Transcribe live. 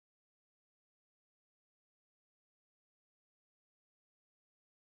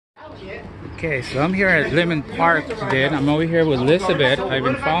Okay, so I'm here at Lemon Park today. I'm over here with Elizabeth. I've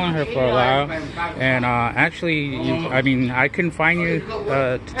been following her for a while, and actually, I couldn't find you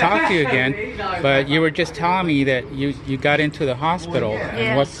to talk to you again, but you were just telling me that you got into the hospital. And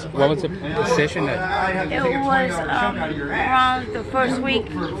Yes. what was the decision that? It was around the first week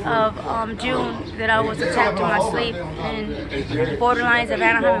of June that I was attacked in my sleep in the borderlines of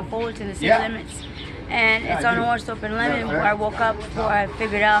Anaheim and Fullerton, the city limits. And it's on Orange, Soap, and Lemon where I woke up before I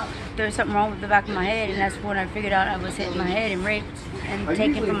figured out there was something wrong with the back of my head, and that's when I figured out I was hit in my head and raped and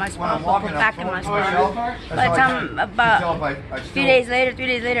taken from my spine, put back in my spine. By the time about 3 days later,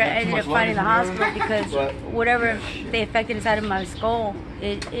 I ended up finding the hospital because whatever they affected inside of my skull,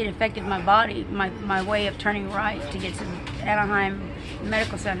 it affected my body, my way of turning right to get to Anaheim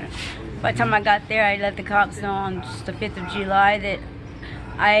Medical Center. By the time I got there, I let the cops know on the 5th of July that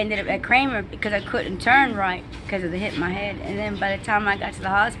I ended up at Kramer because I couldn't turn right because of the hit in my head. And then by the time I got to the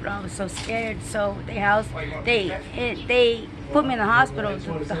hospital, I was so scared. So they put me in the hospital.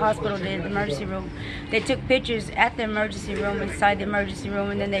 The hospital did, the emergency room. They took pictures at the emergency room, inside the emergency room,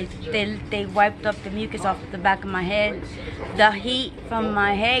 and then they wiped up the mucus off the back of my head. The heat from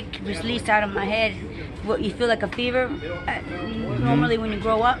my head released out of my head. What you feel like a fever normally when you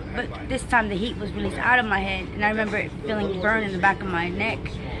grow up, but this time the heat was released out of my head, and I remember feeling burn in the back of my neck.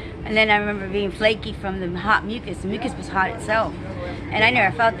 And then I remember being flaky from the hot mucus. The mucus was hot itself, and I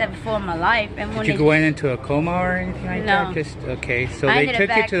never felt that before in my life. And when Did you go into a coma or anything like that? Just okay. So they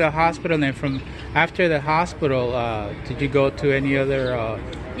took you to the hospital, and then from after the hospital, did you go to any other?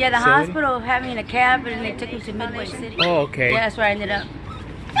 Yeah, the facility? Hospital had me in a cab, and they took me to Midway City. Oh, okay. Yeah, that's where I ended up.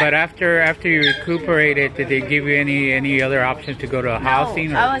 But after you recuperated, did they give you any other options to go to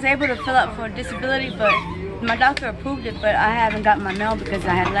housing? No, I was able to fill up for disability, but my doctor approved it, but I haven't gotten my mail because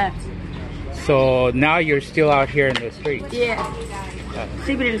I had left. So now you're still out here in the streets? Yeah.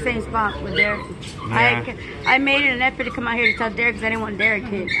 Sleeping in the same spot with Derek. Yeah. I made an effort to come out here to tell Derek because I didn't want Derek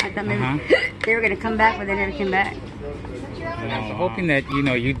hit. I thought maybe they were going to come back, but they never came back. I'm hoping that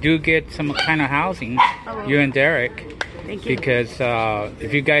you do get some kind of housing, you and Derek. Thank you. Because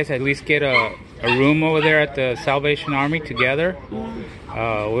if you guys at least get a room over there at the Salvation Army together,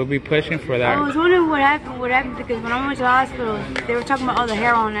 we'll be pushing for that. I was wondering what happened because when I went to the hospital, they were talking about all the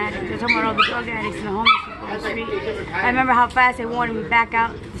heroin addicts. They were talking about all the drug addicts and the homeless people on the street. I remember how fast they wanted me back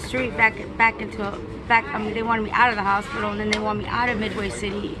out the street, they wanted me out of the hospital, and then they wanted me out of Midway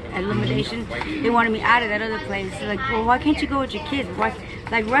City at Elimination. They wanted me out of that other place. They're like, well, why can't you go with your kids? Why,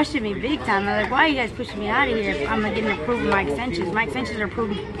 like, rushing me big time. I'm like, why are you guys pushing me out of here if I'm not getting approved my extensions? My extensions are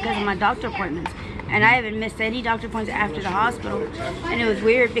approved because of my doctor appointments. And I haven't missed any doctor appointments after the hospital. And it was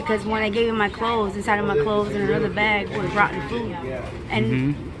weird because when I gave him my clothes, inside of my clothes in another bag was rotten food.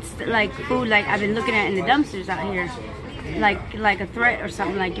 And like food like I've been looking at in the dumpsters out here. Like a threat or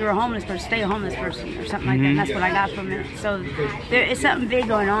something, like you're a homeless person, stay a homeless person or something like that. And that's what I got from it. So there is something big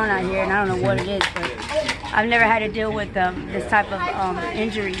going on out here, and I don't know what it is, but I've never had to deal with this type of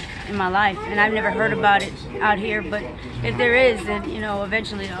injury in my life, and I've never heard about it out here. But if there is, then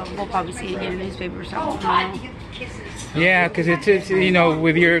eventually we'll probably see it in the newspaper or something. Yeah, because it's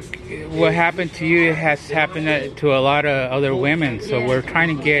with what happened to you, it has happened to a lot of other women. So we're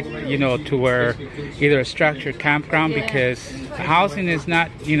trying to get to where either a structured campground because housing is not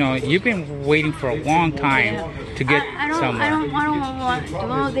you've been waiting for a long time to get somewhere. I don't want. The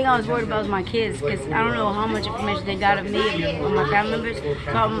only thing I was worried about was my kids because I don't know how much information they got of me and my family members.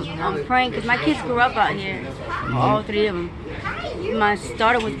 So I'm praying because my kids grew up out here, all three of them. My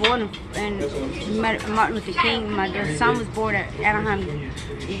daughter was born in Martin Luther King. My son was born at Anaheim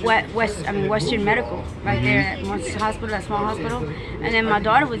Western Medical, right there at one hospital, that small hospital. And then my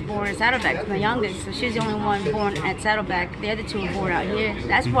daughter was born at Saddleback, my youngest. So she's the only one born at Saddleback. The other two were born out here.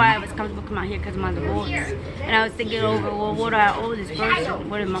 That's why I was comfortable coming out here because of my divorce. And I was thinking over, well, what do I owe this person?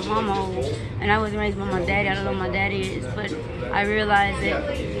 What did my mama owe? And I was raised by my daddy. I don't know who my daddy is, but I realized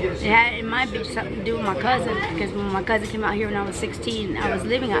that it might be something to do with my cousin because when my cousin came out here when I was 16, I was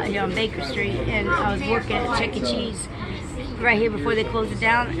living out here on Baker Street and I was working at Chuck E. Cheese right here before they closed it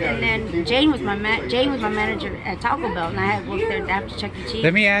down. And then Jane was my manager at Taco Bell, and I had worked there after Chuck E. Cheese.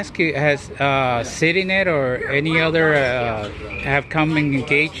 Let me ask you, has CityNet or any other have come and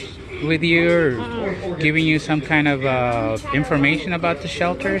engaged with you or giving you some kind of information about the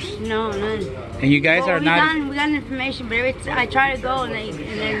shelters? No, none. And you guys are not... We got information, but I try to go and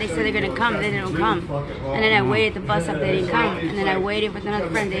then they said they're gonna come. They didn't come. And then I waited at the bus stop. They didn't come. And then I waited with another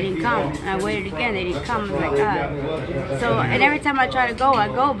friend. They didn't come. And I waited again. They didn't come. I was like, God. So, and every time I try to go, I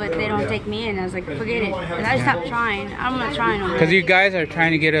go, but they don't take me in. I was like, forget it. And I stopped trying. I'm not trying no more. Because you guys are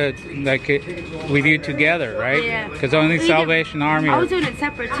trying to get with you together, right? Yeah. Because only Salvation Army. I was doing it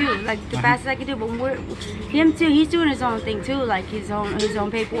separate too, like the fastest I could do. But him too. He's doing his own thing too, like his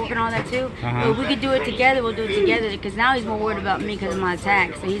own paperwork and all that too. But if we could do it together, we'll do it together. Because now he's more worried about me because of my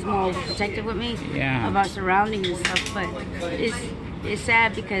attack, so he's more protective with me about surroundings and stuff. But it's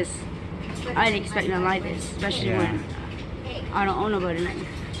sad because I didn't expect nothing like this, especially when I don't own nobody.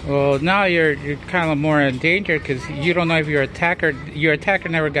 Well, now you're kind of more in danger because you don't know if your attacker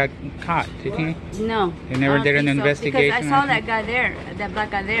never got caught, did he? No. He never did an investigation? Because I saw that guy there, that black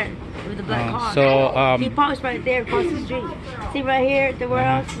guy there, with the black car. So, he parks right there across the street. See right here at the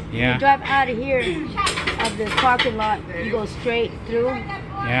warehouse? Yeah. You drive out of here, of the parking lot, you go straight through.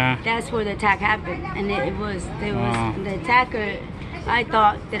 Yeah. That's where the attack happened. And it was the attacker. I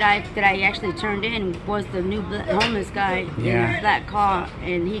thought that I actually turned in was the new homeless guy in the black car,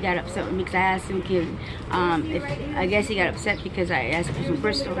 and he got upset with me because I asked him I guess he got upset because I asked him for some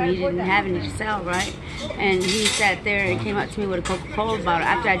Bristol and he didn't have any to sell, right? And he sat there and came up to me with a Coca-Cola bottle.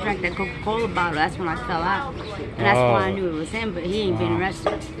 After I drank that Coca-Cola bottle, that's when I fell out, and that's why I knew it was him. But he ain't been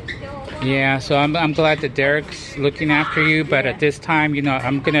arrested. Yeah, so I'm glad that Derek's looking after you, but at this time,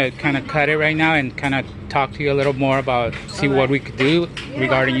 I'm gonna kind of cut it right now and kind of talk to you a little more about what we could do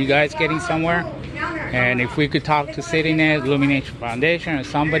regarding you guys getting somewhere, and if we could talk to CityNet, Illumination Foundation, or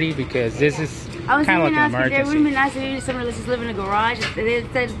somebody, because this is kind of like an emergency. It would have been nice if some of us just live in a garage.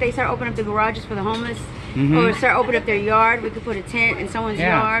 They start opening up the garages for the homeless, or start opening up their yard. We could put a tent in someone's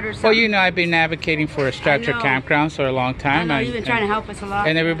yard or something. Well, I've been advocating for a structured campgrounds for a long time. I know, you've been trying to help us a lot.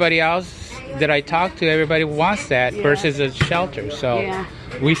 And everybody else that I talk to, everybody wants that versus a shelter. So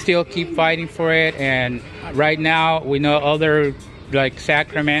we still keep fighting for it. And right now, we know other like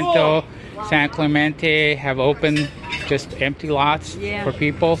Sacramento, San Clemente have opened just empty lots for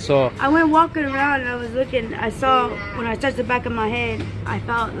people. So I went walking around and I was looking. I saw when I touched the back of my head, I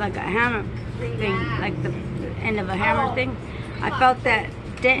felt like a hammer thing, like the end of a hammer thing. I felt that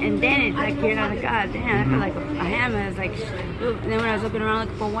dented like here, and I was like, God damn, I felt like a hammer. I was like, ooh. And then when I was looking around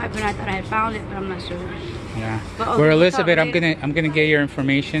looking for a weapon, I thought I had found it, but I'm not sure. Yeah. But Elizabeth, I'm gonna get your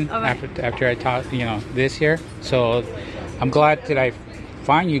information after I talk, this here. So I'm glad that I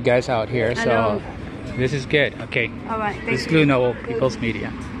find you guys out here. So this is good. Okay. All right. This is Lou Noel, People's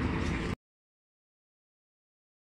Media.